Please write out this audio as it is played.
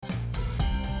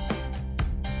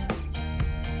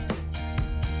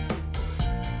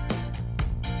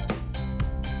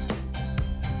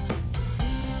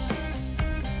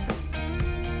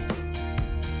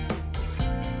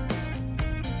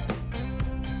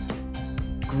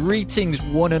Greetings,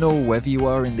 one and all, wherever you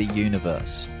are in the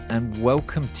universe, and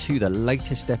welcome to the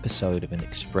latest episode of An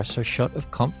Espresso Shot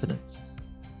of Confidence,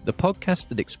 the podcast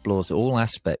that explores all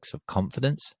aspects of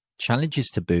confidence, challenges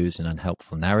taboos and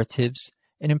unhelpful narratives,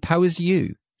 and empowers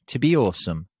you to be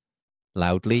awesome,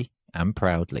 loudly and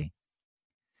proudly.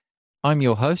 I'm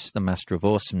your host, the Master of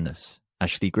Awesomeness,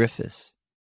 Ashley Griffiths,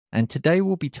 and today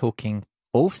we'll be talking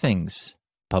all things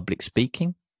public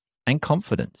speaking and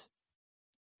confidence.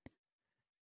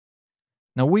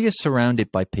 Now, we are surrounded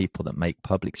by people that make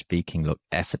public speaking look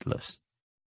effortless.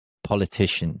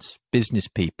 Politicians, business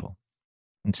people,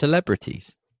 and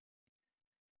celebrities.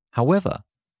 However,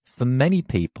 for many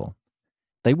people,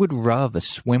 they would rather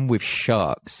swim with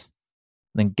sharks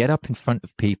than get up in front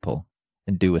of people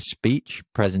and do a speech,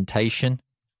 presentation,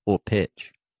 or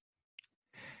pitch.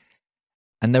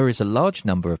 And there is a large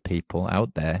number of people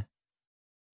out there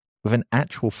with an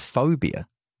actual phobia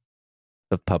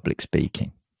of public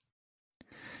speaking.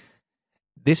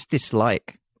 This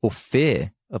dislike or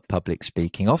fear of public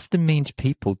speaking often means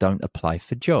people don't apply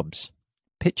for jobs,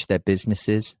 pitch their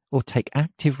businesses, or take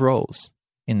active roles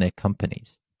in their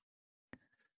companies.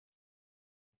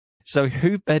 So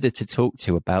who better to talk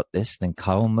to about this than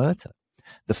Kyle Murta,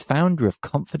 the founder of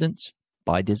Confidence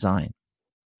by Design?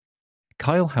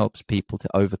 Kyle helps people to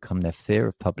overcome their fear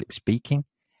of public speaking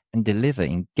and deliver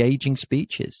engaging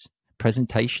speeches,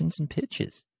 presentations, and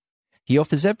pitches. He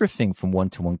offers everything from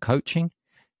one-to-one coaching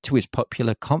to his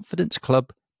popular Confidence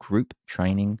Club group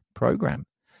training program.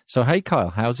 So, hey,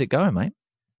 Kyle, how's it going, mate?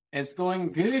 It's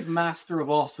going good, Master of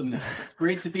Awesomeness. It's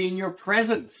great to be in your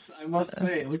presence, I must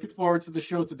say. Looking forward to the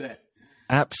show today.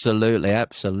 Absolutely,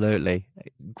 absolutely.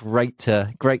 Great to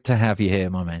have you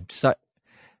here, my man. So,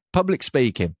 public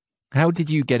speaking, how did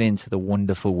you get into the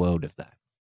wonderful world of that?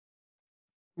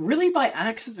 Really by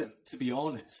accident, to be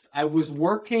honest. I was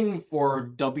working for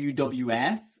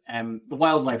WWF, the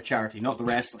wildlife charity, not the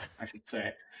wrestling, I should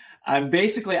say. And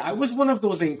basically, I was one of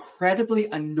those incredibly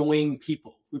annoying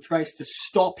people who tries to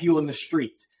stop you on the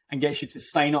street and gets you to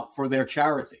sign up for their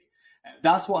charity.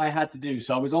 That's what I had to do.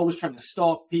 So I was always trying to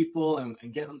stop people and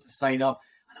get them to sign up.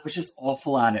 And I was just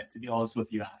awful at it, to be honest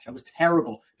with you, Ash. I was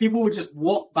terrible. People would just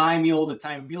walk by me all the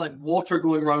time and be like water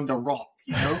going around a rock,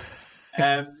 you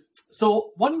know?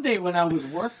 So one day when I was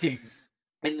working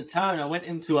in the town, I went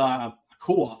into a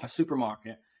co-op, a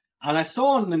supermarket, and I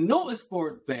saw on the notice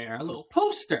board there a little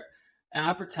poster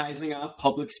advertising a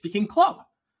public speaking club.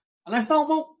 And I thought,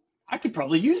 well, I could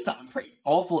probably use that. I'm pretty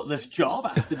awful at this job.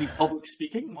 I have to do public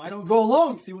speaking. Why don't I go along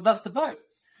and see what that's about?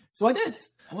 So I did.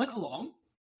 I went along.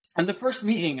 And the first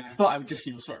meeting, I thought I would just,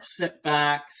 sort of sit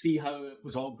back, see how it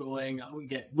was all going. I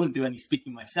wouldn't do any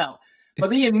speaking myself.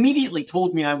 But they immediately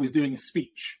told me I was doing a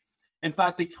speech. In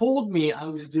fact, they told me I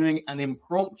was doing an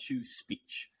impromptu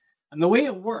speech. And the way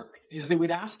it worked is they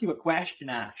would ask you a question,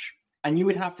 Ash, and you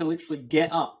would have to literally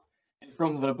get up in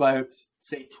front of about,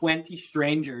 say, 20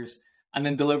 strangers and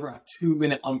then deliver a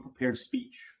 2-minute unprepared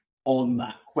speech on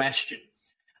that question.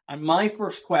 And my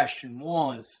first question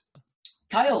was,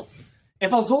 Kyle,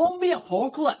 if a zombie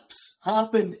apocalypse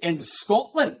happened in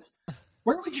Scotland,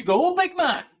 where would you go, big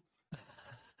man?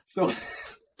 So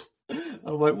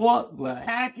I'm like, what the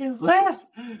heck is this?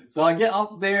 So I get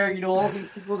up there, all these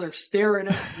people, they're staring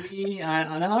at me.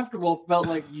 And after what felt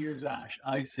like years, Ash,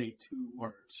 I say 2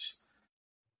 words.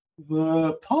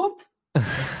 The pub?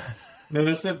 Then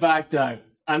I sit back down.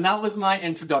 And that was my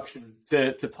introduction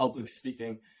to public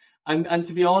speaking. And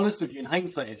to be honest with you, in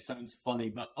hindsight, it sounds funny,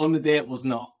 but on the day it was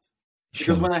not.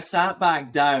 Because when I sat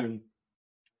back down,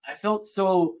 I felt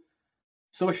so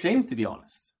ashamed, to be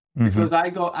honest. Because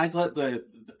I'd let the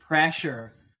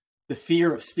pressure, the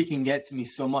fear of speaking get to me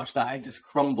so much that I just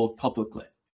crumbled publicly.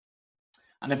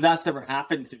 And if that's ever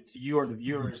happened to you or the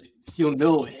viewers, you'll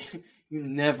know you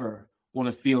never want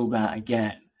to feel that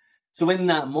again. So in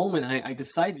that moment, I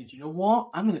decided, you know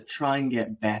what? I'm going to try and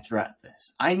get better at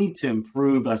this. I need to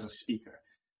improve as a speaker.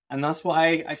 And that's what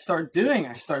I started doing.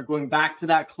 I started going back to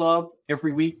that club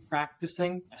every week,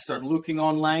 practicing. I started looking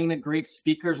online at great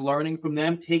speakers, learning from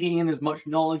them, taking in as much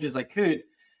knowledge as I could.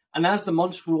 And as the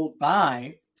months rolled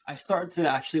by, I started to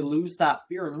actually lose that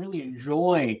fear and really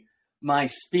enjoy my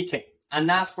speaking. And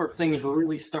that's where things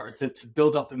really started to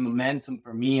build up in momentum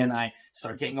for me. And I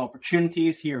started getting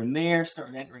opportunities here and there,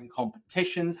 started entering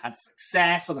competitions, had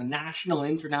success on a national,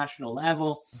 international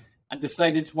level, and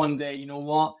decided one day, you know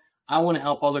what? I want to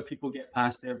help other people get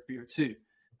past their fear too.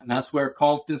 And that's where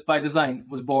Confidence by Design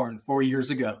was born 4 years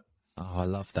ago. Oh, I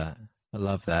love that. I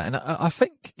love that. And I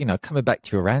think, coming back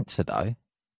to your answer though,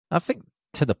 I think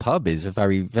to the pub is a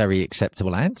very, very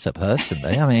acceptable answer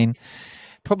personally. I mean,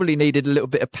 probably needed a little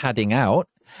bit of padding out.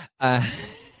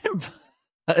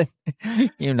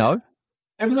 You know.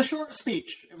 It was a short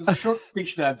speech. It was a short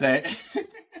speech that day.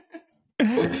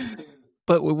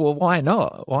 But well, why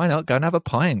not? Why not go and have a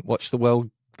pint? Watch the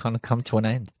world kind of come to an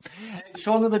end.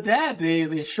 Shaun of the Dead.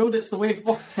 They showed it's the way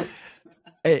forward.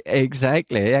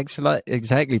 Exactly.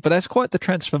 But that's quite the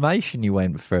transformation you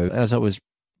went through. As I was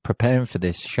preparing for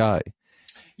this show,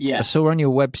 Yeah. I saw on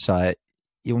your website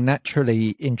you're naturally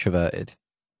introverted.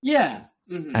 Yeah.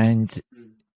 Mm-hmm. And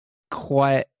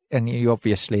and you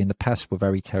obviously in the past were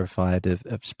very terrified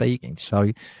of speaking.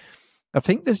 So I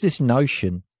think there's this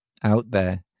notion out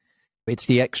there, it's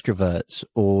the extroverts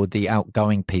or the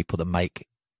outgoing people that make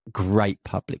great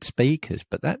public speakers,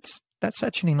 but that's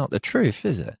actually not the truth,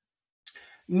 is it?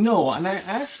 No, and I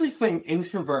actually think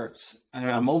introverts, and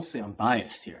I'm obviously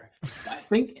unbiased here, but I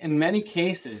think in many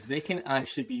cases they can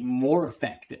actually be more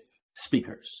effective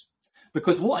speakers.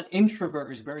 Because what an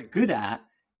introvert is very good at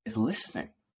is listening,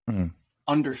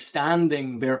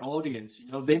 understanding their audience.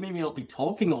 You know, they may not be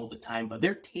talking all the time, but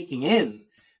they're taking in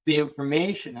the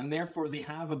information, and therefore they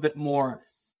have a bit more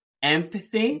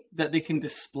empathy that they can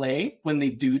display when they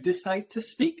do decide to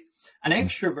speak. An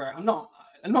extrovert, I'm not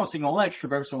saying all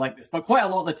extroverts are like this, but quite a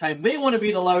lot of the time they want to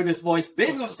be the loudest voice.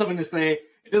 They've got something to say.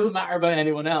 It doesn't matter about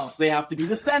anyone else. They have to be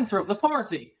the center of the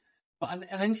party. But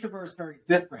an introvert is very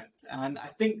different. And I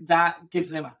think that gives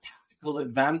them a tactical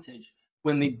advantage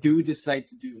when they do decide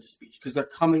to do a speech, because they're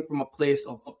coming from a place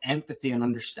of empathy and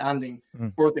understanding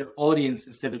for their audience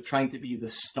instead of trying to be the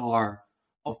star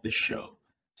of the show.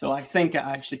 So I think it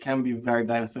actually can be very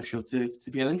beneficial to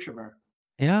be an introvert.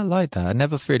 Yeah, I like that. I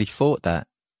never really thought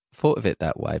of it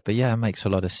that way, but yeah, it makes a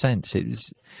lot of sense. It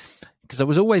was because I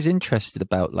was always interested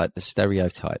about like the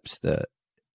stereotypes that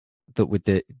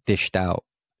were dished out.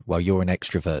 Well, you're an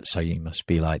extrovert, so you must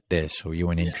be like this, or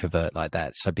you're an introvert like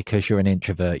that. So because you're an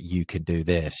introvert, you can do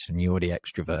this, and you're the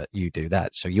extrovert, you do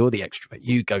that. So you're the extrovert,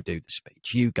 you go do the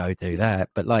speech, you go do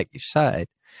that. But like you said,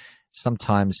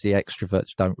 sometimes the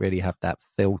extroverts don't really have that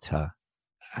filter,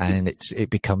 and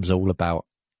it becomes all about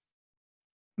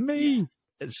me,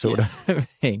 sort of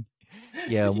thing.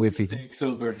 Yeah, I'm with you.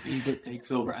 Ego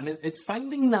takes over, and it's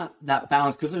finding that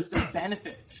balance, because there's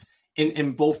benefits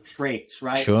in both traits,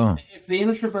 right? Sure. If the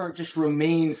introvert just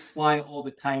remains quiet all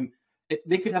the time,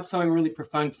 they could have something really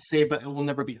profound to say, but it will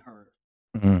never be heard,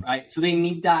 right? So they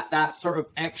need that sort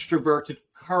of extroverted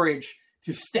courage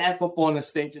to step up on a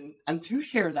stage and to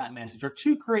share that message, or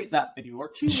to create that video, or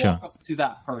to walk up to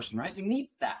that person, right? They need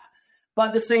that. But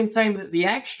at the same time, the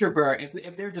extrovert,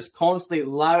 if they're just constantly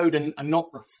loud and not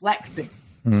reflecting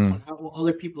on what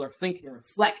other people are thinking, or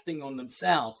reflecting on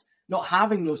themselves, not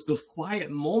having those quiet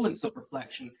moments of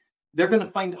reflection, they're going to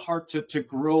find it hard to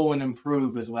grow and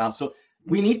improve as well. So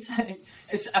we need to,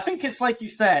 I think it's like you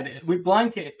said, we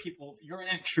blanket people, you're an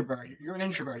extrovert, you're an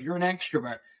introvert, you're an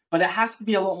extrovert, but it has to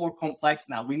be a lot more complex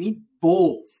now. We need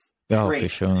both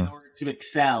traits in order to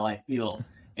excel, I feel,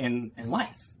 in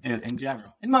life in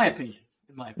general, in my opinion.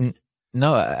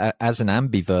 No, as an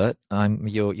ambivert,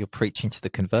 you're preaching to the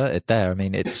converted there. I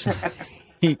mean, it's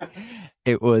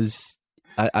it was.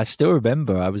 I still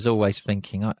remember. I was always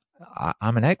thinking,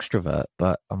 I'm an extrovert,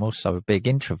 but I'm also a big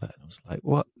introvert. I was like,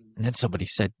 what? And then somebody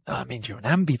said, "No, I mean you're an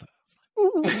ambivert."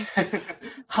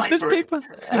 There's people,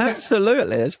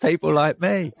 absolutely. There's people like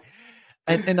me,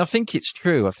 and I think it's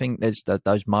true. I think there's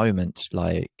those moments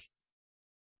like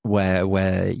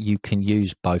where you can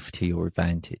use both to your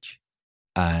advantage.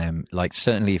 Like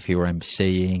certainly if you're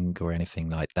emceeing or anything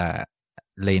like that,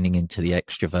 leaning into the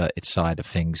extroverted side of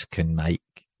things can make,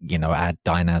 add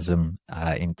dynamism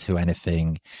into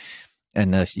anything.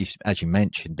 And as you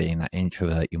mentioned, being that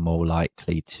introvert, you're more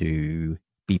likely to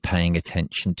be paying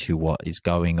attention to what is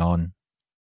going on,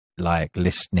 like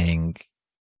listening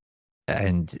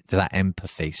and that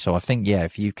empathy. So I think,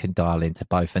 if you can dial into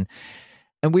both, and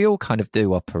we all kind of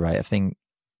do operate, I think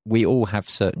we all have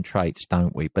certain traits,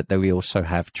 don't we? But then we also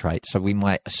have traits. So we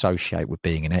might associate with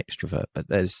being an extrovert, but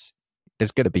there's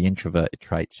going to be introverted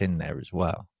traits in there as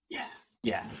well.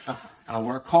 Yeah.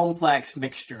 We're a complex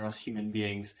mixture as human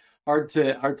beings. Hard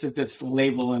to just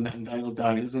label and dial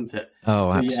down, isn't it? Oh,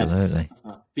 so absolutely.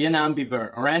 Yes, be an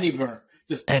ambivert or anyvert.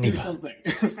 Just do something.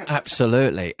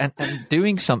 Absolutely. And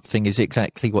doing something is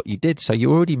exactly what you did. So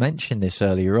you already mentioned this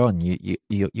earlier on.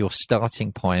 Your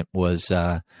starting point was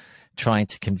trying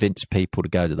to convince people to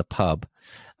go to the pub.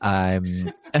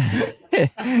 And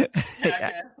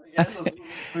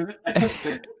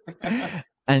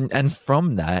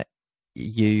from that,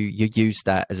 you used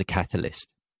that as a catalyst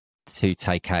to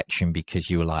take action, because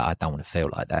you were like, I don't want to feel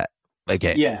like that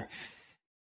again. Yeah.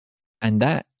 And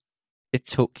that it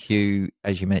took you,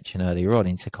 as you mentioned earlier on,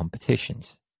 into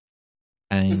competitions.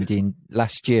 And in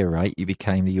last year, right, you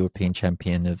became the European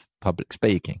champion of public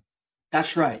speaking.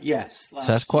 That's right. Yes. So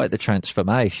that's quite the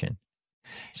transformation.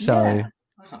 So, yeah.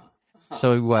 Uh-huh.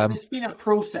 so And it's been a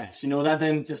process, that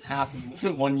didn't just happen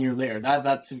 1 year later.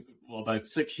 That took about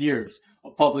 6 years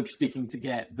of public speaking to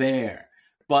get there.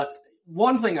 But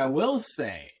one thing I will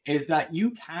say is that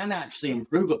you can actually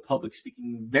improve at public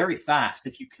speaking very fast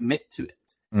if you commit to it.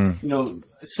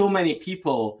 So many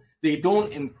people, they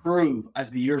don't improve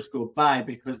as the years go by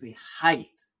because they hide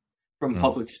from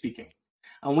public speaking.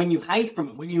 And when you hide from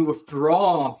it, when you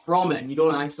withdraw from it and you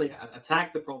don't actually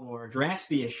attack the problem or address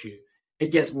the issue,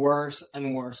 it gets worse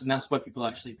and worse. And that's why people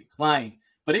actually decline.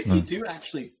 But if you do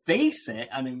actually face it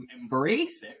and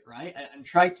embrace it, right, and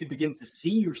try to begin to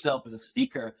see yourself as a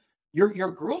speaker,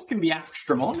 your growth can be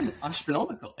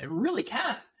astronomical. It really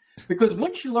can. Because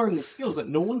once you learn the skills that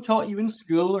no one taught you in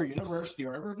school or university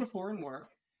or ever before in work,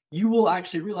 you will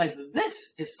actually realize that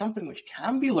this is something which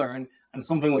can be learned and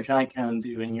something which I can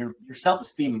do. And your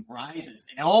self-esteem rises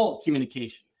in all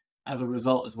communication as a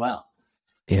result as well.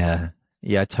 Yeah,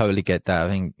 I totally get that. I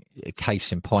think a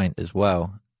case in point as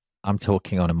well, I'm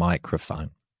talking on a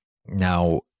microphone.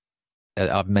 Now,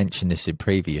 I've mentioned this in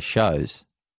previous shows.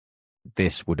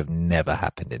 This would have never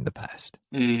happened in the past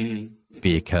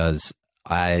because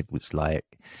I was like,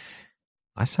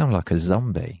 I sound like a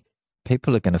zombie.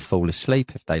 People are going to fall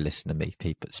asleep if they listen to me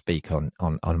speak on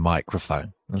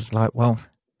microphone. I was like, well,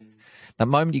 the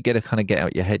moment you get to kind of get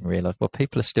out your head and realize, well,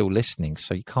 people are still listening,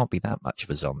 so you can't be that much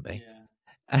of a zombie.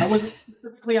 Yeah. Was it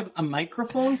specifically a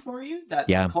microphone for you that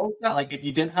called that? Like if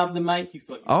you didn't have the mic, you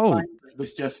thought it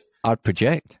was just... I'd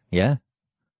project, yeah.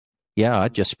 Yeah,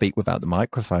 I'd just speak without the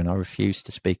microphone. I refuse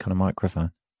to speak on a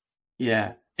microphone.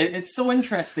 Yeah. It's so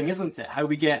interesting, isn't it? How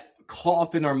we get caught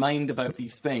up in our mind about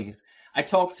these things. I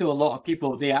talk to a lot of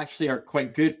people. They actually are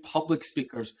quite good public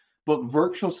speakers, but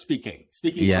virtual speaking to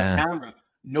a camera.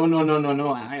 No.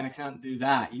 I can't do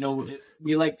that.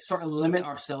 We like sort of limit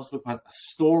ourselves with a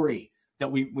story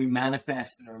that we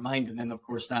manifest in our mind. And then, of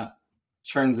course, that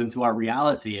turns into our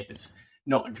reality if it's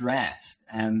not addressed.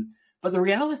 But the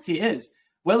reality is,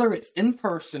 whether it's in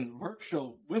person,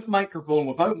 virtual, with microphone,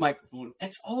 without microphone,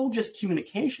 it's all just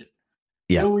communication.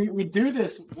 Yeah. We do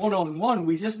this one-on-one.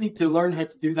 We just need to learn how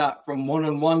to do that from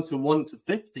one-on-one to 1 to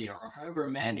 50 or however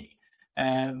many.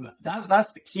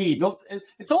 That's the key.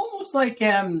 It's almost like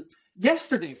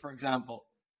yesterday, for example,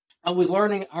 I was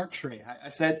learning archery. I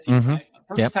said to you,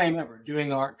 first time ever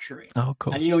doing archery. Oh,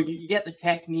 cool. And you get the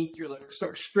technique. You're like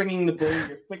sort of stringing the bow.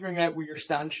 You're figuring out where your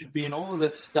stand should be and all of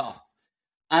this stuff.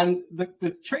 And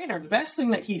the trainer, the best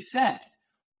thing that he said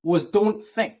was, don't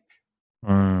think.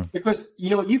 Because,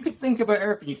 you could think about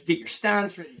everything. You could get your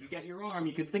stance ready. You get your arm.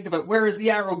 You can think about where is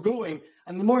the arrow going.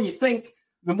 And the more you think,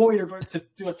 the more you're about to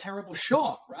do a terrible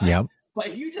shot, right? Yeah. But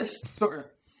if you just sort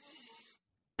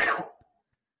of,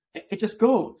 it just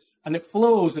goes and it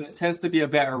flows and it tends to be a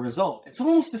better result. It's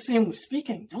almost the same with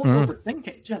speaking. Don't overthink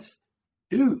it. Just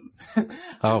do. And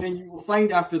then you will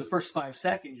find after the first 5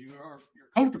 seconds, you're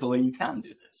comfortable and you can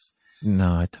do this.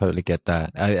 No, I totally get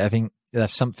that. I think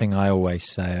that's something I always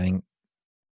say. I think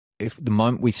if the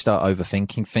moment we start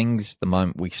overthinking things, the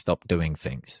moment we stop doing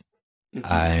things,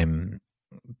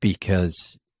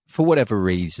 because for whatever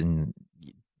reason,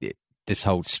 this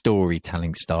whole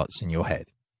storytelling starts in your head.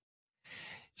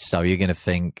 So you're going to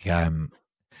think,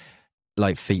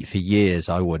 like for years,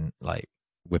 I wouldn't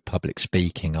with public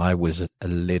speaking, I was a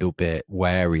little bit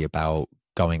wary about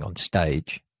going on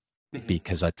stage.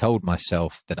 Because I told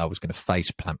myself that I was going to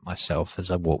face plant myself as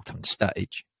I walked on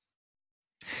stage.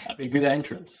 That'd be a good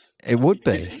entrance. It would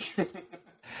be.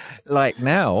 Like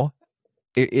now,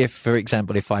 if, for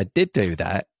example, if I did do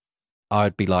that,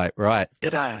 I'd be like, right,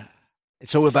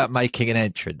 it's all about making an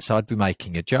entrance. I'd be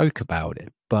making a joke about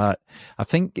it. But I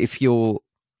think if you're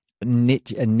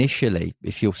initially,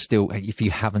 if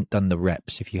you haven't done the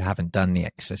reps, if you haven't done the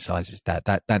exercises,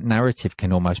 that narrative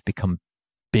can almost become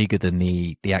bigger than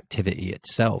the activity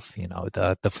itself.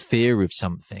 The fear of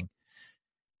something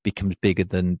becomes bigger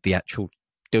than the actual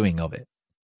doing of it.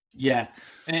 Yeah,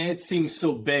 and it seems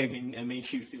so big and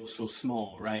makes you feel so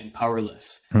small, right, and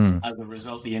powerless as a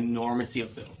result, the enormity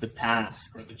of the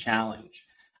task or the challenge.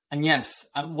 And yes,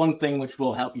 one thing which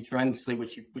will help you tremendously,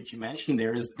 which you mentioned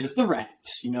there, is the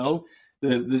reps.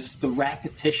 The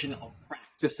repetition of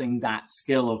practicing that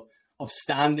skill of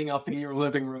standing up in your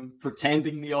living room,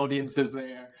 pretending the audience is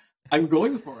there, and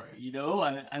going for it,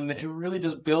 and it really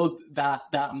just builds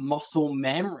that muscle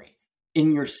memory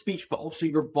in your speech, but also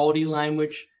your body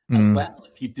language as well,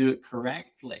 if you do it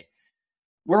correctly.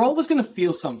 We're always going to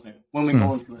feel something when we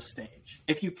go into a stage.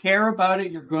 If you care about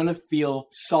it, you're going to feel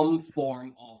some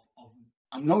form of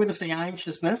I'm not going to say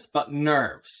anxiousness, but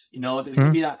nerves. You know, there's going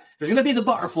to be that. There's going to be the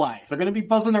butterflies. They're going to be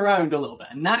buzzing around a little bit,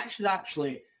 and that's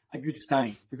actually a good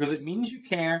sign because it means you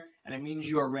care and it means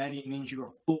you are ready. It means you are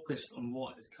focused on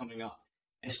what is coming up.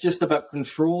 It's just about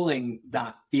controlling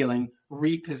that feeling,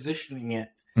 repositioning it,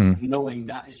 knowing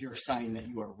that is your sign that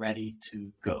you are ready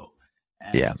to go.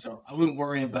 So I wouldn't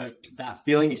worry about that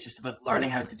feeling. It's just about learning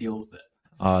how to deal with it.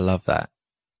 Oh, I love that.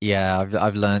 Yeah,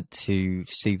 I've learned to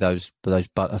see those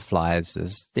butterflies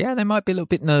as, yeah, they might be a little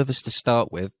bit nervous to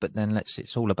start with, but then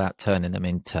it's all about turning them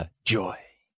into joy.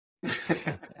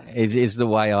 is the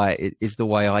way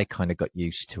I kind of got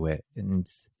used to it. And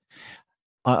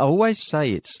I always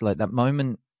say it's like that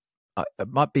moment. It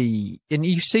might be, and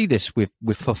you see this with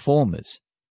performers.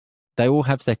 They all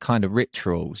have their kind of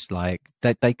rituals, like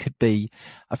that they could be.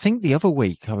 I think the other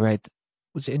week I read,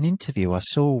 was it an interview I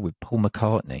saw with Paul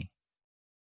McCartney?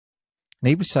 And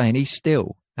he was saying he's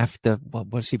still, after,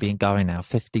 what's he been going now,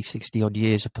 50, 60 odd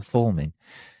years of performing,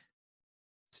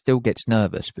 still gets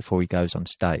nervous before he goes on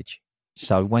stage.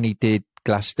 So when he did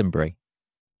Glastonbury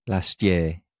last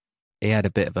year, he had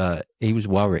a bit of he was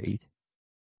worried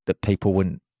that people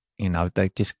wouldn't,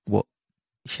 they just,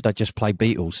 should I just play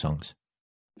Beatles songs?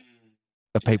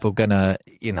 Are people gonna,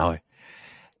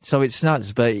 so it's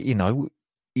nuts, but,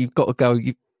 you've got to go,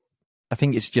 I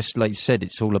think it's just like you said,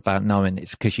 it's all about knowing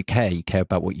it's because you care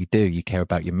about what you do, you care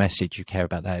about your message, you care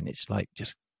about that. And it's like,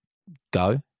 just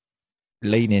go,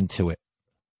 lean into it.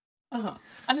 And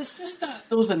it's just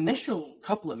those initial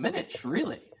couple of minutes,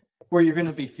 really, where you're going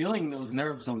to be feeling those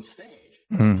nerves on stage.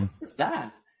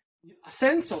 That, a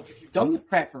sense of, if you've done the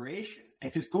preparation,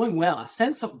 if it's going well, a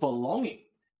sense of belonging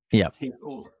take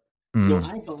over.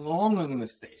 I belong on the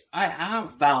stage. I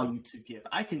have value to give.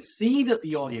 I can see that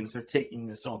the audience are taking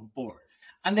this on board.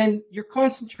 And then your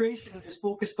concentration is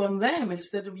focused on them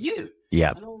instead of you.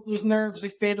 Yeah. And all those nerves, they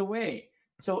fade away.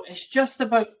 So it's just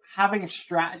about having a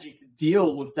strategy to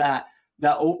deal with that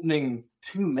opening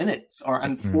 2 minutes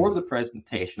and before the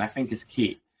presentation, I think is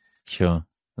key. Sure.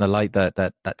 And I like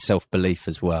that self-belief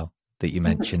as well that you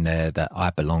mentioned there, that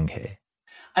I belong here.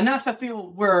 And that's, I feel,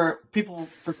 where people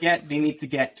forget they need to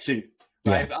get to.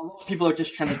 Right? Yeah. A lot of people are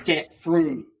just trying to get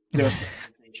through their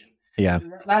presentation. Yeah.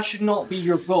 That should not be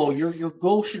your goal. Your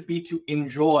goal should be to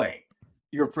enjoy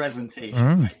your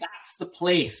presentation. Right? That's the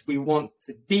place we want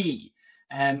to be.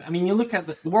 I mean, you look at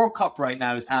the World Cup right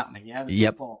now is happening. Yeah.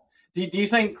 Football. Do you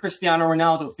think Cristiano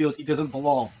Ronaldo feels he doesn't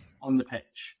belong on the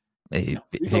pitch? You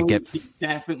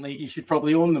should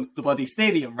probably own the bloody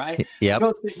stadium, right? Yeah.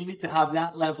 You need to have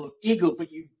that level of ego,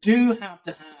 but you do have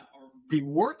to have or be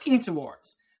working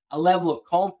towards a level of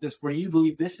confidence where you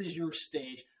believe this is your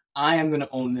stage. I am going to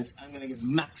own this. I'm going to give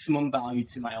maximum value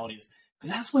to my audience,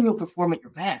 because that's when you'll perform at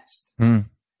your best.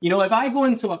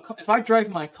 If I drive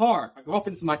my car, if I go up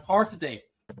into my car today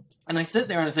and I sit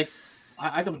there and I think,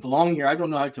 I don't belong here, I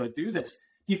don't know how to do this.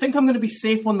 Do you think I'm going to be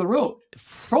safe on the road?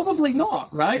 Probably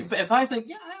not, right? But if I think,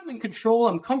 I'm in control,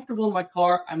 I'm comfortable in my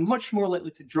car, I'm much more likely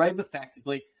to drive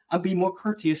effectively and be more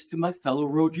courteous to my fellow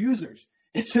road users.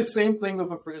 It's the same thing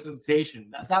with a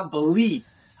presentation. That belief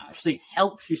actually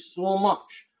helps you so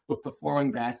much with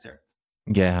performing better.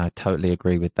 Yeah, I totally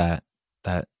agree with that.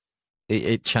 That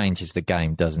it changes the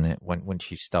game, doesn't it? Once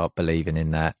you start believing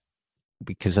in that,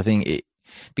 because I think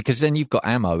because then you've got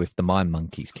ammo if the mind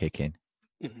monkeys kick in.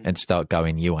 And start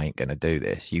going, you ain't going to do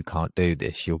this. You can't do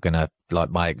this. You're going to,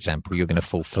 like my example, you're going to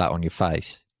fall flat on your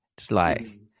face. It's like,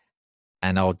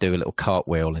 and I'll do a little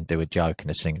cartwheel and do a joke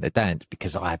and a sing and a dance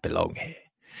because I belong here.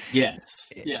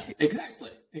 Yes. Yeah,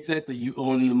 exactly. Exactly. You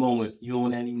own the moment. You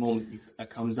own any moment that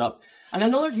comes up. And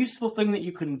another useful thing that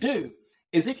you can do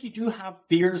is if you do have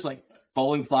fears like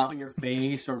falling flat on your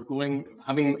face or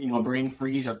having a brain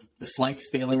freeze or the slides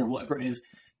failing or whatever it is,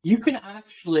 you can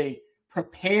actually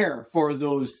prepare for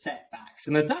those setbacks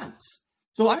in advance.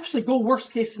 So actually go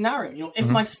worst case scenario. If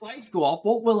my slides go off,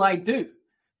 what will I do?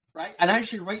 Right? And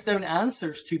actually write down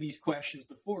answers to these questions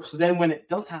before. So then when it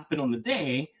does happen on the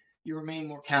day, you remain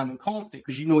more calm and confident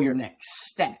because you know your next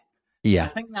step. Yeah.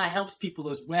 And I think that helps people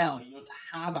as well, to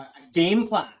have a game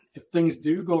plan if things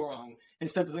do go wrong,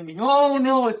 instead of thinking, oh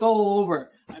no, it's all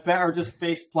over. I better just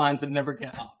face plant and never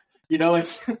get up.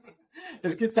 It's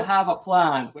it's good to have a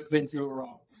plan when things go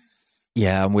wrong.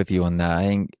 Yeah, I'm with you on that. I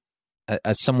think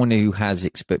as someone who has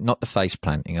not the face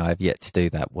planting, I have yet to do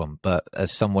that one, but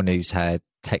as someone who's had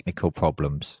technical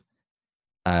problems,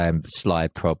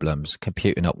 slide problems,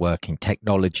 computer not working,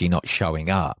 technology not showing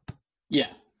up. Yeah,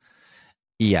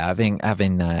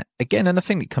 having that again, and I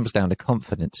think it comes down to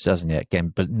confidence, doesn't it?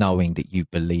 Again, but knowing that you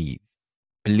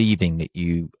believing that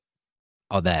you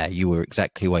are there, you were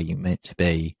exactly where you meant to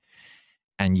be,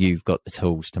 and you've got the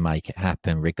tools to make it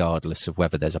happen, regardless of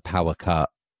whether there's a power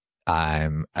cut,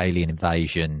 alien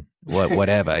invasion,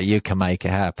 whatever. You can make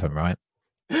it happen, right?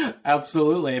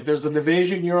 Absolutely. If there's an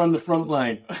invasion, you're on the front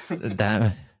line.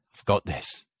 I've got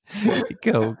this.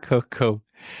 Cool.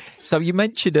 So you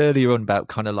mentioned earlier on about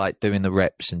kind of like doing the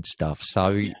reps and stuff.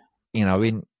 So,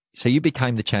 so you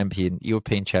became the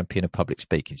European champion of public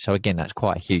speaking. So again, that's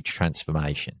quite a huge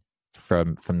transformation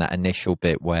from that initial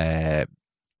bit where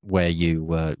you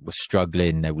were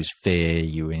struggling, there was fear,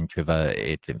 you were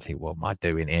introverted, didn't think, what am I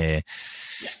doing here?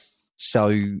 Yeah. So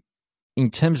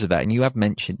in terms of that, and you have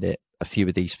mentioned it, a few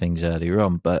of these things earlier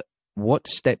on, but what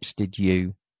steps did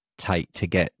you take to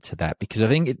get to that? Because I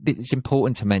think it's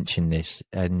important to mention this,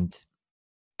 and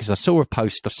because I saw a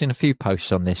post, I've seen a few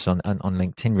posts on this on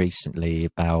LinkedIn recently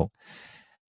about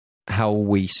how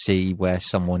we see where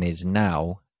someone is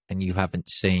now, and you haven't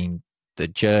seen the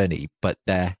journey, but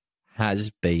there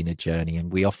has been a journey,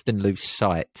 and we often lose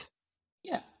sight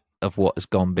of what has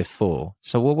gone before.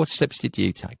 So what steps did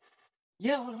you take?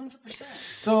 Yeah, 100%.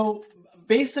 So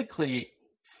basically,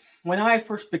 when I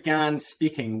first began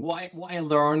speaking, what I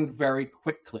learned very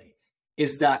quickly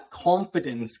is that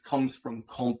confidence comes from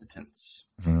competence.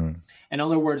 In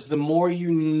other words, the more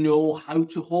you know how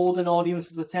to hold an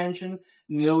audience's attention,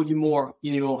 the more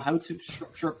you know how to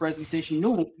structure a presentation,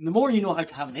 the more you know how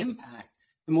to have an impact,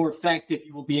 the more effective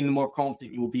you will be and the more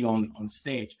confident you will be on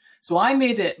stage. So I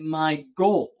made it my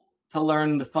goal to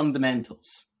learn the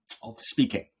fundamentals of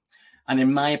speaking. And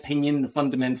in my opinion, the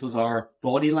fundamentals are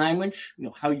body language,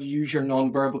 how you use your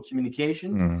nonverbal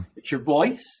communication. It's your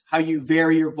voice, how you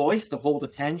vary your voice to hold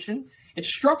attention.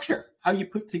 It's structure, how you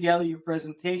put together your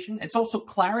presentation. It's also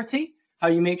clarity, how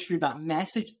you make sure that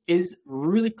message is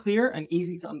really clear and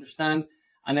easy to understand.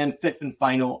 And then fifth and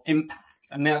final, impact.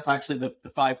 And that's actually the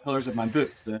 5 pillars of my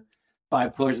book, the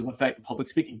 5 pillars of effective public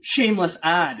speaking. Shameless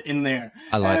ad in there.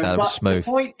 I like that. It was smooth.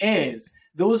 The point is,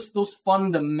 those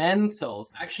fundamentals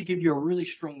actually give you a really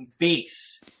strong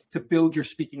base to build your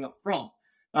speaking up from.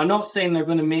 Now, I'm not saying they're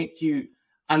going to make you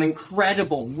an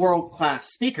incredible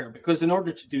world-class speaker, because in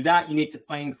order to do that, you need to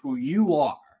find who you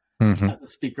are as a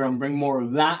speaker and bring more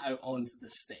of that out onto the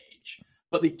stage.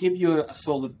 But they give you a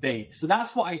solid base. So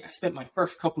that's what I spent my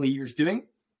first couple of years doing,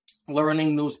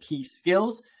 learning those key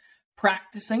skills,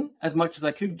 practicing as much as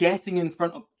I could, getting in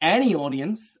front of any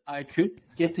audience I could,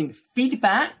 getting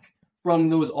feedback from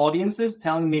those audiences,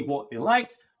 telling me what they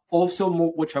liked, also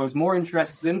which I was more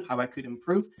interested in, how I could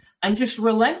improve, and just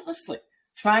relentlessly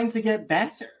trying to get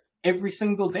better every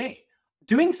single day,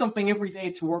 doing something every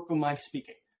day to work on my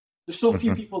speaking. There's so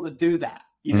few people that do that,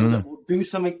 that will do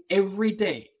something every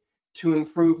day to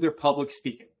improve their public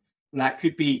speaking. And that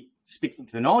could be speaking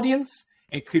to an audience.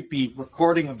 It could be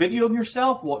recording a video of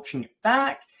yourself, watching it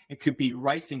back. It could be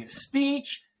writing a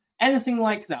speech, anything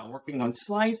like that, working on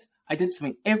slides. I did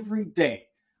something every day.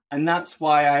 And that's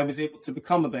why I was able to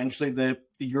become eventually the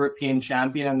European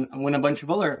champion and win a bunch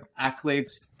of other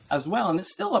accolades as well. And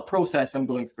it's still a process I'm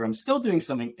going through. I'm still doing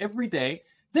something every day.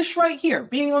 This right here,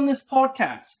 being on this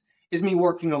podcast, is me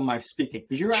working on my speaking.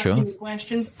 Because you're asking me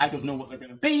questions, I don't know what they're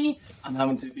going to be. I'm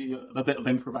having to do a bit of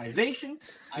improvisation.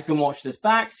 I can watch this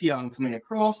back, see how I'm coming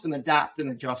across, and adapt and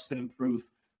adjust and improve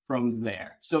from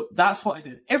there. So that's what I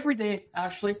did. Every day,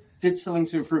 Ashley, did something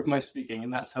to improve my speaking,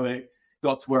 and that's how I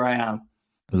got to where I am.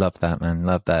 Love that, man.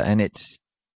 Love that. And it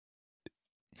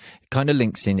kind of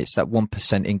links in, it's that 1%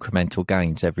 incremental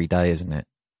gains every day, isn't it?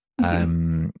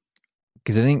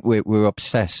 Because I think we're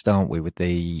obsessed, aren't we, with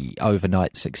the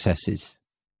overnight successes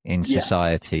in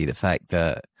society. The fact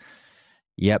that,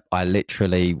 I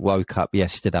literally woke up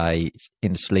yesterday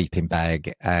in a sleeping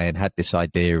bag and had this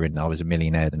idea and I was a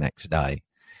millionaire the next day.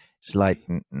 It's like,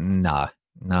 no.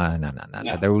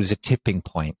 There was a tipping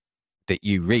point that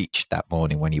you reached that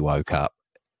morning when you woke up.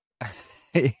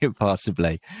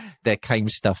 Possibly. There came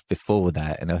stuff before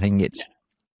that. And I think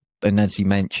and as you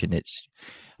mentioned,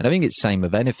 and I think it's the same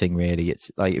of anything really.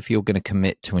 It's like, if you're going to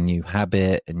commit to a new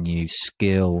habit, a new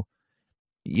skill,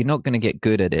 you're not going to get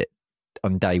good at it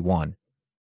on day one.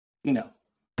 No.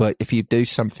 But if you do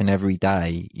something every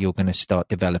day, you're going to start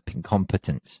developing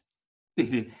competence.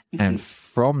 And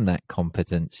from that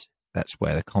competence, that's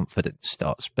where the confidence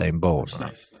starts being born.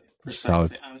 Precisely. So,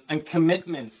 and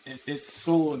commitment is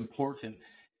so important.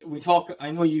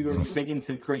 I know you are big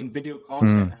into creating video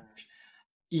content.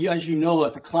 As you know,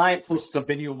 if a client posts a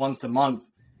video once a month,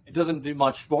 it doesn't do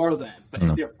much for them. But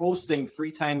if they're posting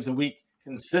 3 times a week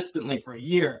consistently for a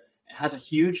year, it has a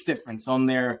huge difference on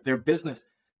their business.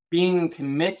 Being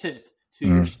committed to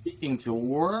your speaking, to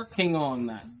working on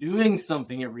that, doing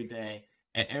something every day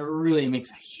It really makes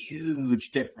a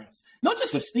huge difference. Not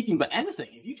just with speaking, but anything.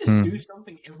 If you just do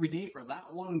something every day for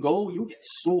that one goal, you'll get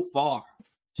so far,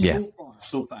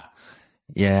 so fast.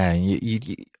 Yeah, you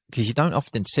because you don't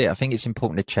often see it. I think it's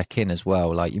important to check in as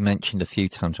well. Like you mentioned a few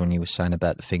times when you were saying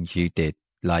about the things you did,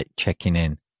 like checking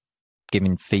in,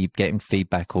 getting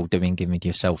feedback, or giving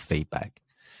yourself feedback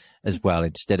as well,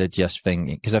 instead of just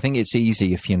thinking. Because I think it's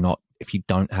easy if you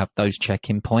don't have those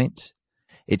check-in points.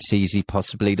 It's easy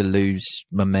possibly to lose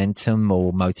momentum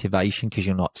or motivation because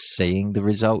you're not seeing the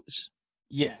results.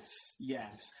 Yes.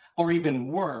 Or even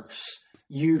worse,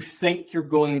 you think you're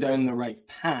going down the right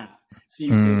path, so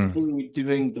you continue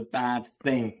doing the bad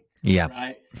thing. Yeah.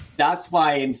 Right. That's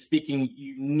why in speaking,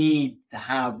 you need to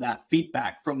have that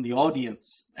feedback from the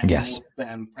audience, and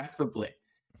them preferably,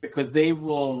 because they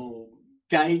will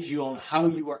guide you on how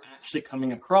you are actually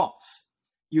coming across.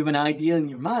 You have an idea in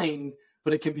your mind,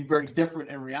 but it can be very different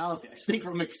in reality. I speak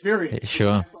from experience.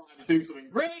 Sure. I thought I was doing something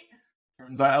great.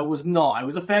 Turns out I was not. I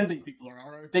was offending people,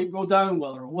 or it didn't go down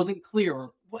well, or it wasn't clear,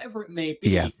 or whatever it may be.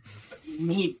 Yeah. But you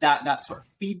need that sort of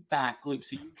feedback loop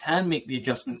so you can make the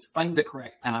adjustments, find the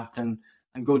correct path, and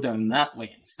go down that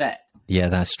way instead. Yeah,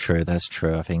 that's true. That's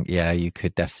true. I think, you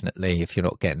could definitely, if you're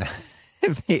not getting,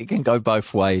 it can go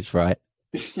both ways, right?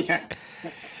 Yeah.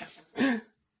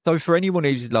 So for anyone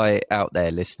who's like out there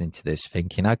listening to this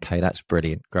thinking, okay, that's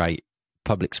brilliant, great,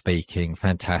 public speaking,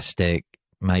 fantastic,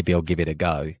 maybe I'll give it a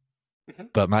go.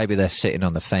 But maybe they're sitting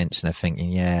on the fence and they're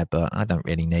thinking, yeah, but I don't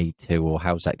really need to, or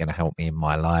how's that going to help me in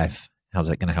my life? How's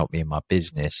that going to help me in my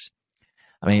business?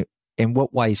 I mean, in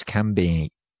what ways can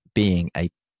being a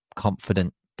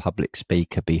confident public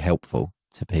speaker be helpful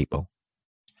to people?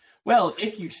 Well,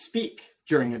 if you speak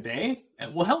during a day,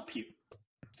 it will help you.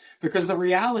 Because the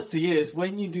reality is,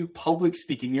 when you do public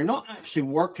speaking, you're not actually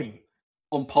working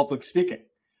on public speaking.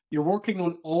 You're working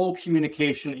on all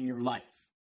communication in your life.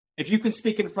 If you can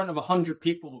speak in front of 100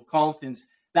 people with confidence,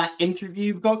 that interview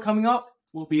you've got coming up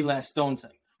will be less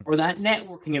daunting. Or that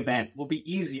networking event will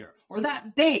be easier. Or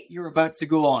that date you're about to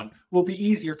go on will be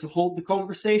easier to hold the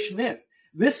conversation in.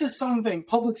 This is something,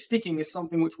 public speaking is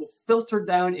something which will filter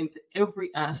down into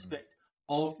every aspect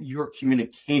of your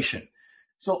communication.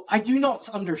 So I do not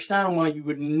understand why you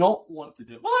would not want to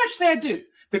do it. Well, actually I do,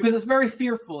 because it's very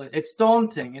fearful. It's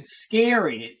daunting. It's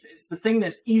scary. It's the thing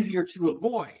that's easier to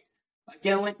avoid.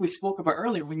 Again, like we spoke about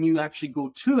earlier, when you actually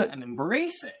go to it and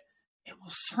embrace it, it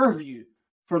will serve you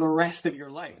for the rest of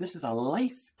your life. This is a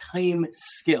lifetime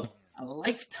skill, a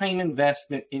lifetime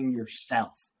investment in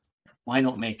yourself. Why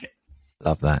not make it?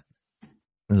 Love that.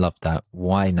 Love that.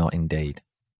 Why not indeed?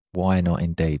 Why not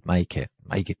indeed? Make it,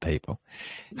 people.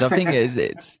 The thing is,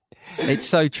 it's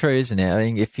so true, isn't it? I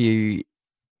think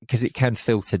because it can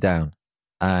filter down.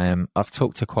 I've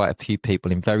talked to quite a few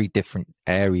people in very different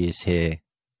areas here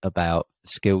about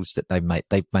skills that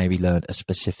they've maybe learned a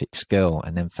specific skill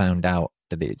and then found out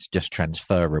that it's just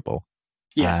transferable.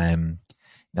 Yeah.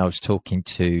 I was talking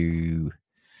to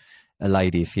a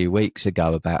lady a few weeks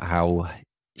ago about how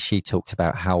she talked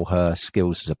about how her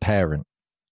skills as a parent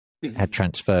had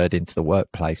transferred into the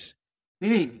workplace,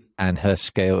 and her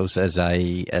skills as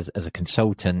a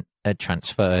consultant had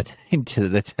transferred into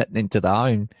the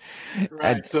home.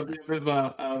 Right. And, so a bit of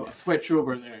a switch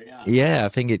over there. Yeah. Yeah, I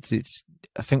think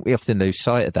I think we often lose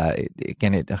sight of that.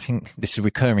 I think this is a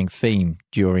recurring theme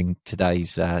during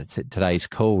today's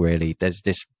call. Really, there's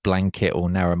this blanket or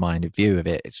narrow-minded view of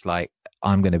it. It's like,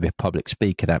 I'm going to be a public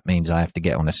speaker. That means I have to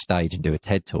get on a stage and do a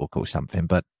TED talk or something.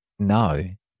 But no,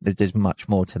 there's much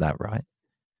more to that, right?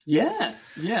 Yeah,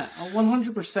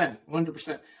 100%,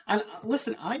 100%. And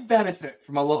listen, I benefit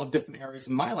from a lot of different areas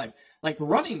in my life, like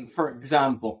running, for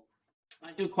example.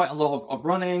 I do quite a lot of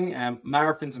running,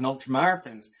 marathons and ultra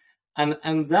marathons,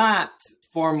 and that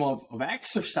form of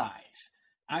exercise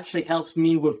actually helps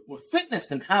me with fitness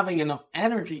and having enough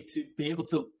energy to be able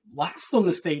to last on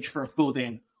the stage for a full day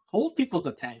and hold people's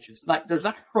attention. So like, there's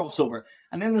that crossover,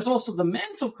 and then there's also the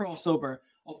mental crossover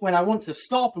of when I want to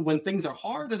stop and when things are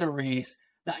hard in a race,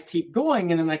 that I keep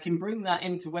going, and then I can bring that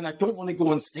into when I don't want to go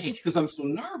on stage because I'm so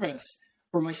nervous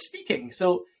for my speaking.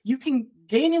 So you can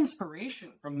gain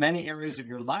inspiration from many areas of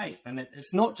your life, and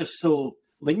it's not just so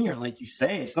linear, like you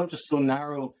say. It's not just so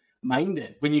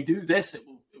narrow-minded. When you do this, it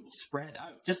will spread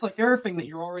out, just like everything that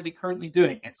you're already currently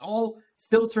doing. It's all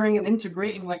filtering and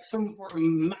integrating like some sort of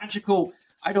magical,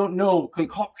 I don't know,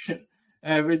 concoction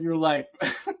in your life.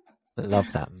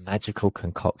 Love that magical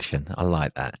concoction. I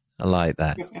like that.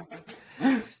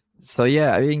 So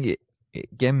yeah, I think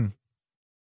again,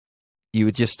 you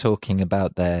were just talking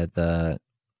about the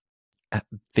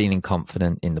feeling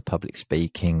confident in the public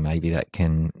speaking. Maybe that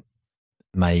can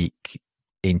make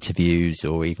interviews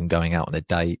or even going out on a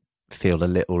date feel a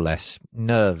little less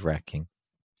nerve-wracking.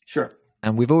 Sure.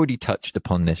 And we've already touched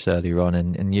upon this earlier on,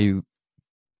 and you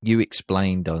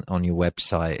explained on your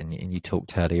website, and you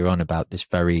talked earlier on about this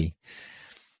very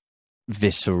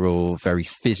visceral, very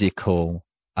physical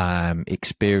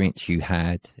experience you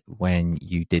had when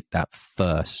you did that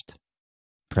first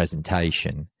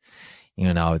presentation.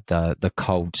 You know, the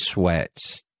cold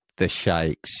sweats, the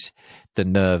shakes, the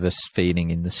nervous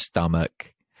feeling in the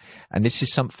stomach. And this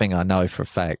is something I know for a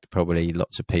fact probably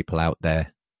lots of people out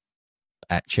there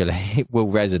actually will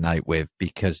resonate with,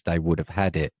 because they would have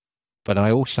had it. But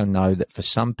I also know that for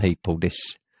some people, this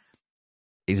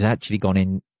is actually gone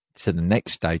into the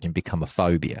next stage and become a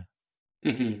phobia.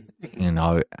 Mm-hmm. You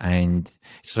know, and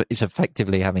so it's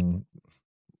effectively having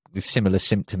similar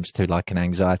symptoms to like an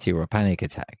anxiety or a panic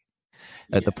attack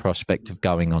at the prospect of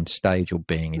going on stage or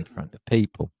being in front of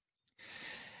people.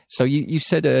 So you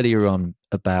said earlier on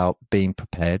about being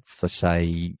prepared for,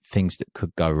 say, things that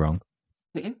could go wrong.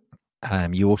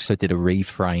 Mm-hmm. You also did a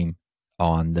reframe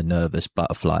on the nervous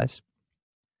butterflies.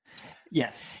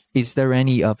 Yes. Is there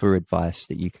any other advice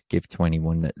that you could give to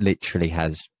anyone that literally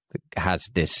has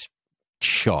this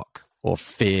shock or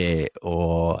fear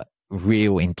or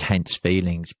real intense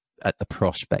feelings at the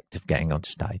prospect of getting on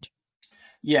stage?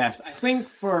 Yes, I think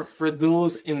for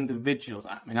those individuals,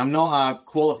 I mean, I'm not a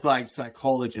qualified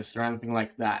psychologist or anything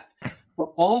like that,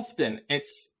 but often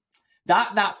it's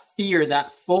that fear,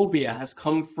 that phobia has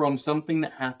come from something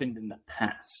that happened in the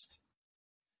past.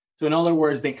 So in other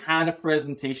words, they had a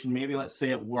presentation, maybe let's say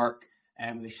at work,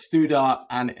 and they stood up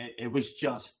and it was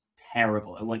just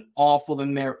terrible. It went awful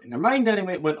in their mind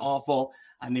anyway, it went awful,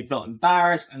 and they felt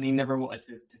embarrassed and they never wanted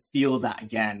to feel that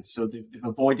again. So they've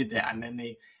avoided it. And then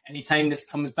anytime this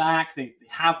comes back, they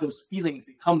have those feelings,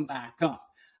 they come back up.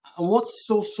 And what's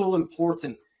so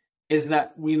important is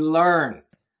that we learn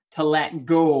to let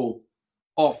go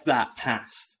of that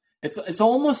past. It's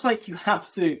almost like you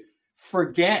have to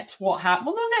forget what happened.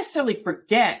 Well, not necessarily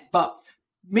forget, but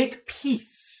make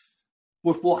peace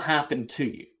with what happened to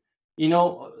you. You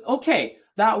know, okay,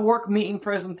 that work meeting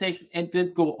presentation, it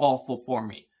did go awful for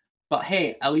me. But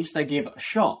hey, at least I gave it a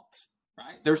shot,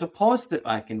 right? There's a positive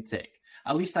I can take.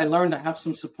 At least I learned I have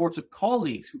some supportive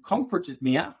colleagues who comforted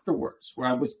me afterwards where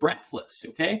I was breathless,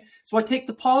 okay? So I take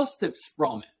the positives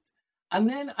from it. And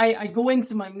then I go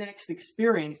into my next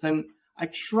experience and I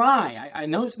try, I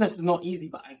know this is not easy,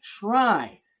 but I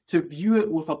try to view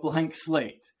it with a blank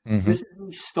slate. Mm-hmm. This is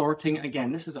me starting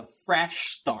again. This is a fresh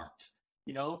start.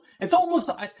 You know, it's almost,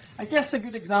 I guess a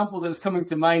good example that's coming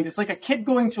to mind, it's like a kid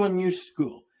going to a new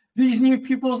school. These new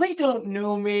pupils, they don't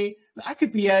know me. I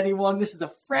could be anyone. This is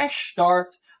a fresh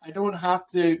start. I don't have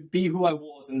to be who I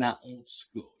was in that old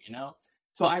school, you know?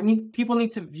 So people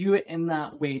need to view it in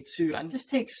that way too, and just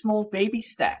take small baby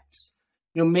steps.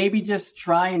 You know, maybe just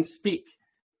try and speak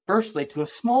firstly to a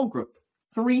small group,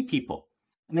 3 people,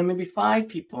 and then maybe 5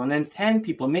 people, and then 10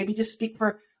 people. Maybe just speak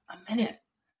for a minute,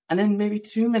 and then maybe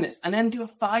 2 minutes, and then do a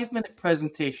 5-minute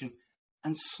presentation,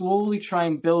 and slowly try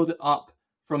and build it up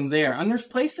from there. And there's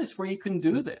places where you can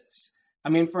do this. I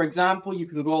mean, for example, you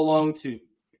can go along to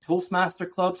Toastmaster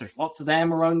clubs. There's lots of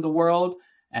them around the world.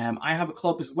 I have a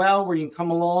club as well where you can come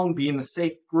along, be in a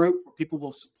safe group where people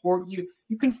will support you.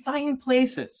 You can find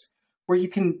places where you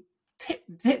can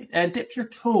dip your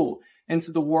toe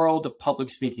into the world of public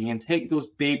speaking and take those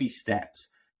baby steps.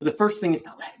 But the first thing is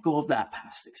to let go of that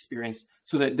past experience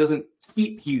so that it doesn't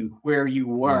keep you where you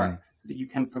were, so that you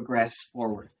can progress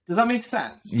forward. Does that make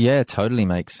sense? Yeah, it totally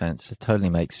makes sense. It totally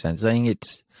makes sense. I think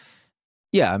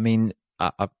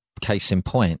a case in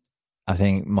point, I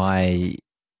think my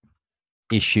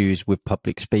issues with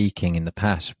public speaking in the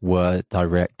past were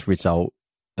direct result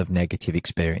of negative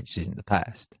experiences in the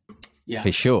past. Yeah,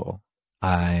 for sure.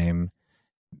 You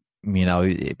know,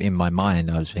 in my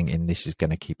mind, I was thinking this is going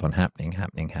to keep on happening.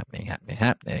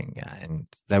 And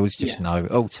there was just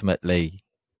ultimately,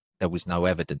 there was no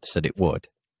evidence that it would.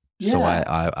 Yeah. So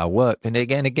I worked. And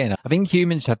again, I think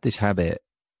humans have this habit,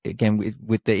 again,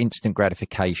 with the instant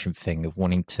gratification thing of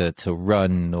wanting to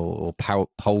run or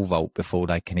pole vault before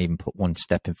they can even put one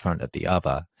step in front of the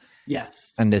other.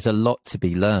 Yes. And there's a lot to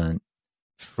be learned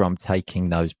from taking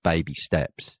those baby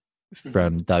steps,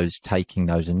 from taking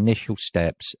those initial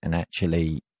steps and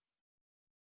actually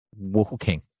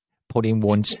walking, putting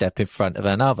one step in front of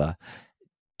another,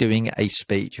 doing a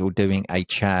speech or doing a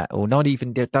chat, or don't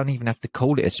even have to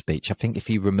call it a speech. I think if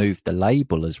you remove the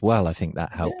label as well, I think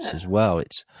that helps as well.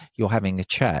 You're having a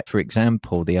chat. For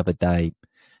example, the other day I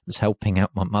was helping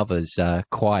out my mother's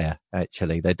choir.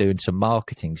 Actually, they're doing some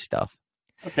marketing stuff.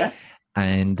 Okay.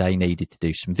 And they needed to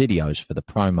do some videos for the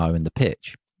promo and the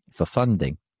pitch. for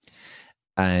funding.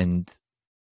 And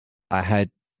I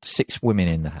had 6 women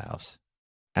in the house,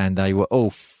 and they were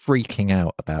all freaking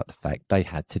out about the fact they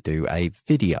had to do a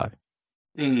video.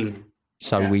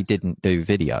 So we didn't do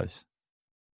videos.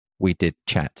 We did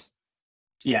chat.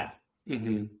 Yeah.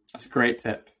 That's a great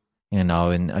tip. You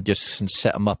know, and I just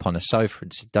set them up on a sofa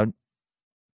and said, don't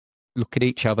look at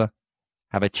each other,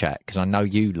 have a chat, because I know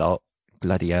you lot,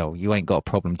 bloody hell, you ain't got a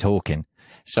problem talking.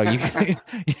 So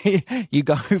you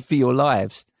go for your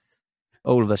lives.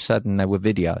 All of a sudden, there were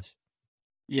videos.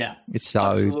 Yeah, so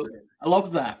absolutely. I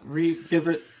love that.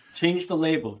 Change the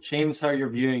label, change how you're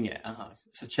viewing it.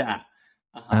 It's a chat.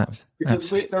 Because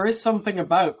there is something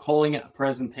about calling it a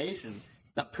presentation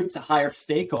that puts a higher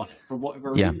stake on it for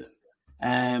whatever reason.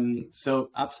 So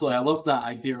absolutely, I love that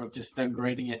idea of just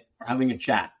downgrading it or having a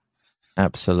chat.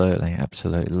 Absolutely.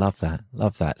 Love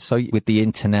that. So with the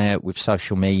internet, with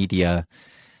social media,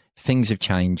 things have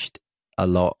changed a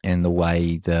lot in the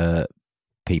way that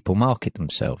people market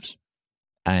themselves.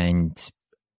 And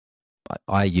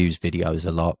I use videos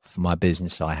a lot for my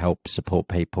business. I help support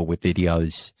people with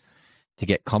videos to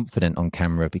get confident on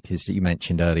camera, because you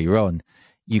mentioned earlier on,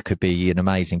 you could be an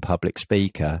amazing public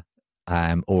speaker,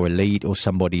 or a lead, or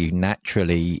somebody who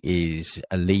naturally is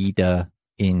a leader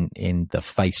in the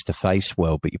face-to-face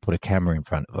world, but you put a camera in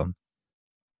front of them,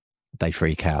 they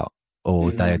freak out,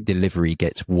 or their delivery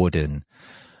gets wooden,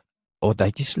 or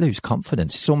they just lose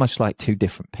confidence. It's almost like 2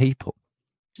 different people.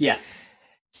 Yeah.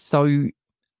 So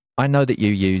I know that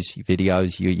you use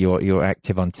videos, you're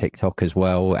active on TikTok as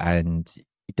well, and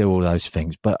you do all those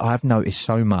things, but I've noticed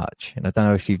so much, and I don't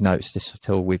know if you've noticed this at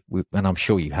all with and I'm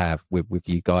sure you have, with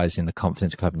you guys in the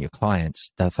Confidence Club and your clients,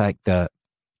 the fact that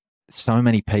so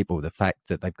many people, the fact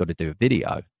that they've got to do a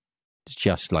video, it's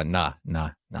just like, nah,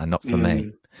 not for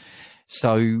me.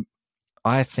 So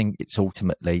I think it's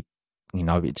ultimately,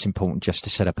 it's important just to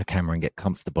set up a camera and get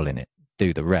comfortable in it,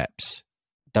 do the reps.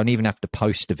 Don't even have to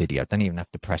post a video. Don't even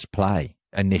have to press play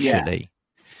initially.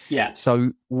 Yeah.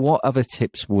 So what other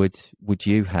tips would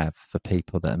you have for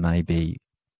people that may be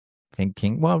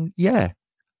thinking, well, yeah,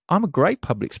 I'm a great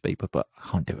public speaker, but I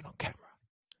can't do it on camera?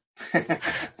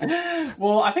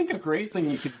 Well, I think a great thing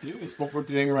you could do is what we're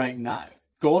doing right now.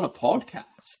 Go on a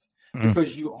podcast,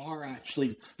 because you are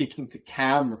actually speaking to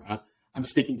camera. I'm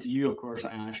speaking to you, of course,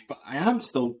 Ash, but I am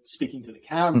still speaking to the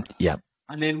camera. Yeah.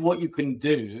 And then what you can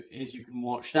do is you can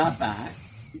watch that back.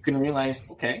 You can realize,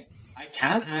 okay, I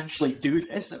can actually do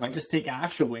this. If I just take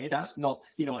Ash away, that's not,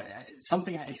 it's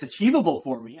something that's achievable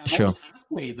for me. I'm almost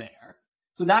halfway there.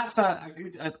 So that's a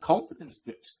good confidence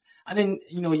boost. And then,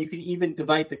 you can even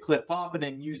divide the clip up and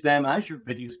then use them as your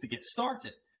videos to get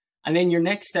started. And then your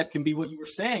next step can be what you were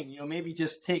saying, maybe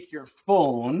just take your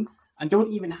phone and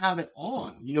don't even have it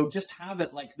on, just have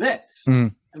it like this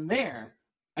and there,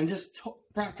 and just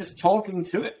practice talking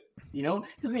to it. It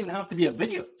doesn't even have to be a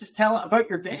video. Just tell it about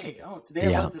your day. Oh,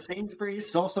 today I went to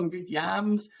Sainsbury's, saw some good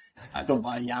yams. I don't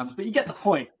buy yams, but you get the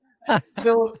point.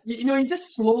 So, you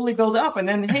just slowly build it up. And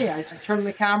then, hey, I turn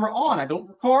the camera on. I don't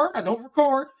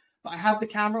record, but I have the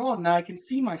camera on. Now I can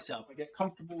see myself. I get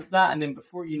comfortable with that. And then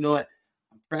before you know it,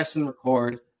 I'm pressing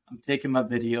record. I'm taking my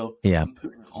video. I'm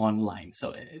putting it online.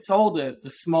 So it's all the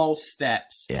small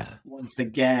steps. Once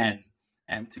again,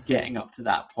 to getting up to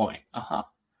that point.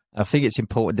 I think it's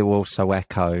important to also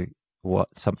echo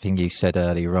something you said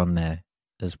earlier on there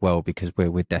as well, because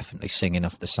we're definitely singing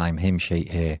off the same hymn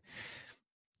sheet here.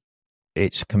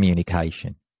 It's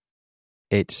communication.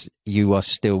 You are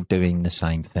still doing the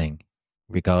same thing,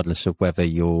 regardless of whether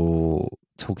you're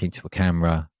talking to a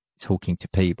camera, talking to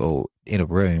people in a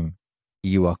room.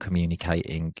 You are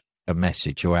communicating a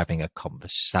message. You're having a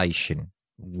conversation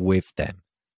with them.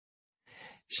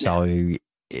 So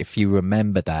if you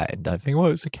remember that and don't think,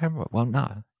 well, it's a camera. Well,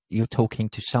 no, you're talking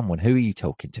to someone. Who are you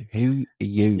talking to? Who are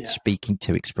you speaking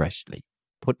to expressly?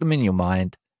 Put them in your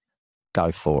mind.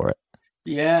 Go for it.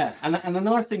 Yeah. And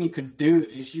another thing you could do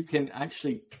is you can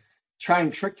actually try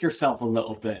and trick yourself a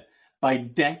little bit by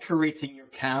decorating your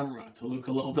camera to look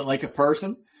a little bit like a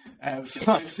person.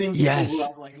 So I've seen people who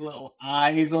have like little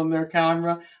eyes on their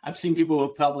camera. I've seen people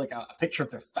who have like a picture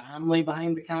of their family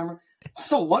behind the camera. I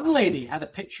saw one lady had a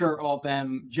picture of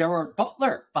Gerard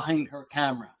Butler behind her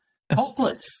camera,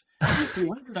 topless, in the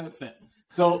 300 outfit.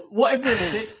 So whatever it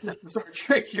is, just to sort of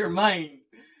trick your mind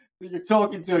that you're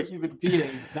talking to a human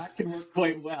being, that can work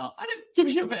quite well. And it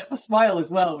gives you a bit of a smile as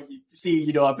well when you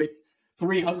see, a big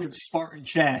 300 Spartan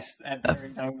chest and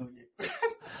bearing down on you.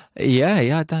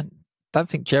 I don't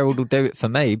think Gerald will do it for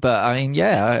me, but I mean,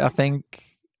 I think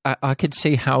I could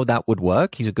see how that would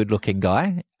work. He's a good-looking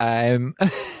guy.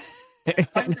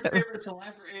 Find your favorite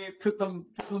celebrity, put them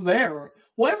there, or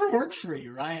whatever works for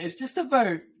you, right? It's just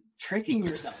about tricking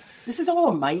yourself. This is all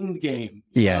a mind game,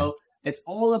 you know? It's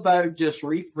all about just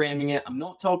reframing it. I'm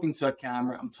not talking to a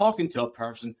camera. I'm talking to a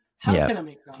person. How can I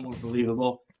make that more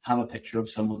believable? Have a picture of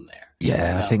someone there.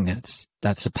 Yeah, I think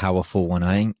that's a powerful one.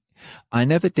 I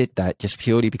never did that just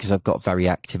purely because I've got a very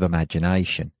active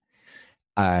imagination.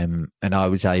 And I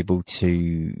was able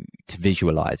to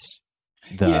visualize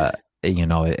that, you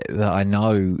know, that I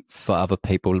know for other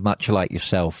people, much like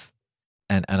yourself,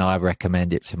 and I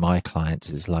recommend it to my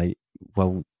clients, is like,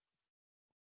 well,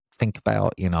 think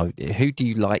about, you know, who do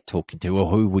you like talking to, or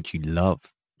who would you love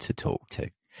to talk to?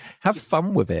 Have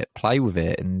fun with it, play with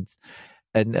it,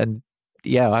 and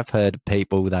yeah, I've heard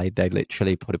people, they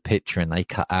literally put a picture and they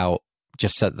cut out,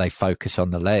 just so that they focus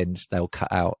on the lens, they'll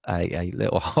cut out a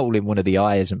little hole in one of the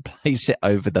eyes and place it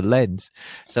over the lens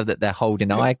so that they're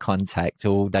holding eye contact,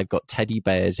 or they've got teddy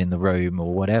bears in the room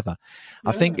or whatever.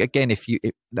 I think, again, if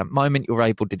that moment you're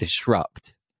able to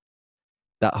disrupt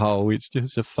that whole, it's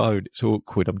just a phone, it's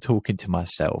awkward, I'm talking to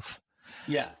myself.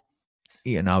 Yeah.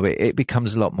 You know, it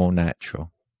becomes a lot more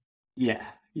natural. Yeah.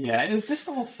 Yeah. It's just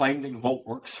all finding what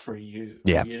works for you.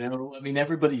 Yeah. You know, I mean,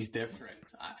 everybody's different.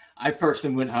 I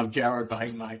personally wouldn't have Jared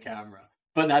behind my camera,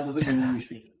 but that doesn't mean you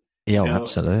shouldn't. Yeah, you know,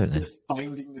 absolutely. Just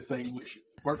finding the thing which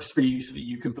works for you so that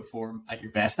you can perform at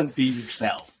your best and be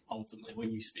yourself, ultimately,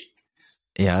 when you speak.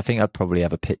 Yeah, I think I'd probably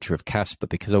have a picture of Casper,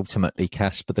 because ultimately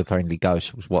Casper the Friendly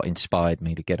Ghost was what inspired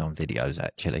me to get on videos,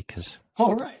 actually. Because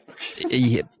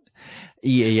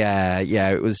yeah,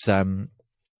 it was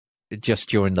just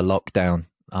during the lockdown.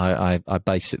 I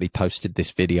basically posted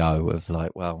this video of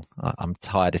like, well, I'm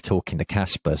tired of talking to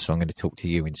Casper, so I'm going to talk to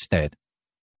you instead.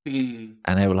 And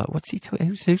they were like, "What's he talking?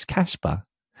 Who's Casper?"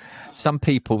 Some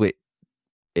people,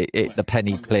 the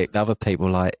penny clicked. Other people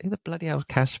were like, "Who the bloody hell's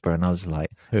Casper?" And I was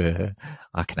like,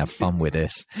 I can have fun with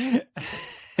this.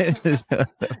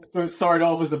 So it started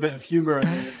off as a bit of humor and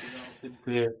then it developed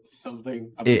into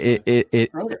something.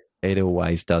 It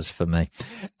always does for me.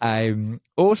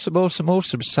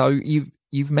 Awesome. So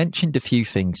you've mentioned a few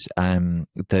things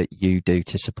that you do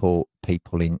to support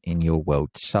people in your world.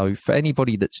 So for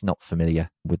anybody that's not familiar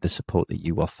with the support that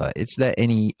you offer, is there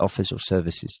any offers or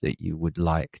services that you would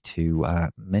like to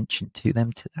mention to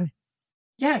them today?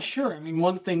 Yeah, sure. I mean,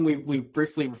 one thing we've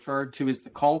briefly referred to is the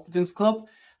Confidence Club.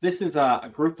 This is a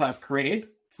group I've created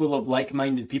full of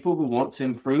like-minded people who want to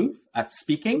improve at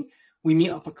speaking. We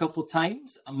meet up a couple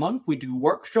times a month. We do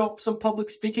workshops on public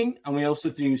speaking, and we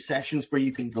also do sessions where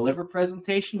you can deliver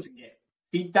presentations and get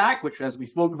feedback, which, as we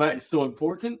spoke about, is so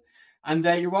important. And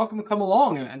you're welcome to come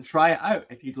along and try it out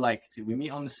if you'd like to. We meet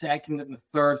on the 2nd and the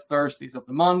 3rd Thursdays of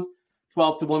the month,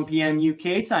 12 to 1 p.m.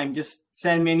 UK time. Just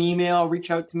send me an email, reach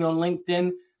out to me on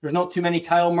LinkedIn. There's not too many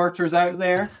Kyle Murchers out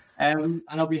there, and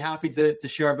I'll be happy to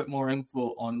share a bit more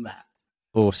info on that.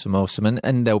 Awesome.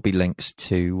 And there'll be links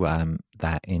to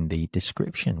that in the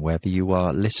description, whether you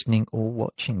are listening or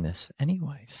watching this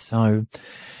anyway. So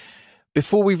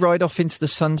before we ride off into the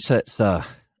sunset, sir,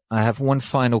 I have one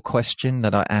final question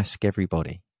that I ask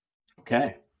everybody.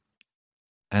 Okay.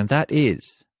 And that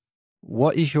is,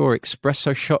 what is your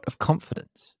espresso shot of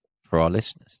confidence for our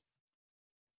listeners?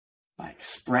 My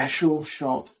espresso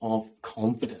shot of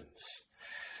confidence.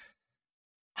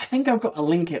 I think I've got to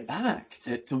link it back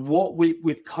to what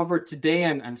we've covered today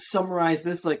and summarize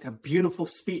this like a beautiful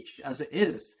speech as it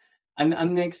is. And the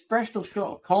espresso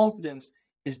shot of confidence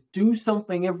is do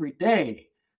something every day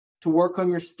to work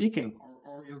on your speaking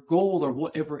or your goal or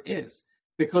whatever it is.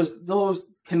 Because those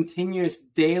continuous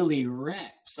daily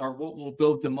reps are what will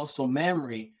build the muscle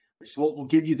memory, which is what will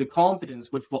give you the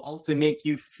confidence, which will also make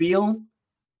you feel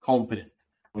confident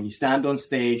when you stand on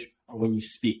stage or when you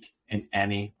speak in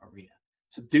any arena.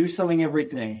 So do something every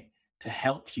day to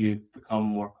help you become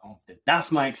more confident.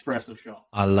 That's my espresso shot.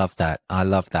 I love that.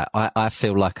 I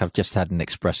feel like I've just had an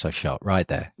espresso shot right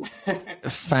there.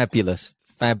 Fabulous.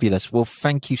 Well,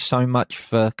 thank you so much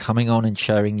for coming on and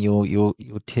sharing your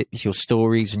tips, your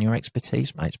stories, and your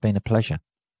expertise, mate. It's been a pleasure.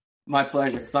 My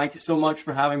pleasure. Thank you so much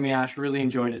for having me, Ash. Really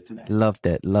enjoyed it today. Loved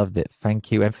it.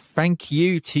 Thank you. And thank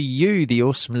you to you, the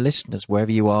awesome listeners,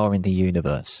 wherever you are in the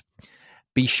universe.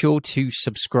 Be sure to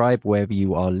subscribe wherever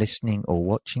you are listening or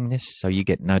watching this so you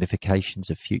get notifications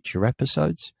of future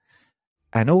episodes.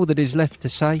 And all that is left to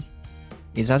say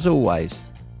is, as always,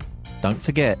 don't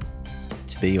forget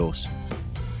to be awesome.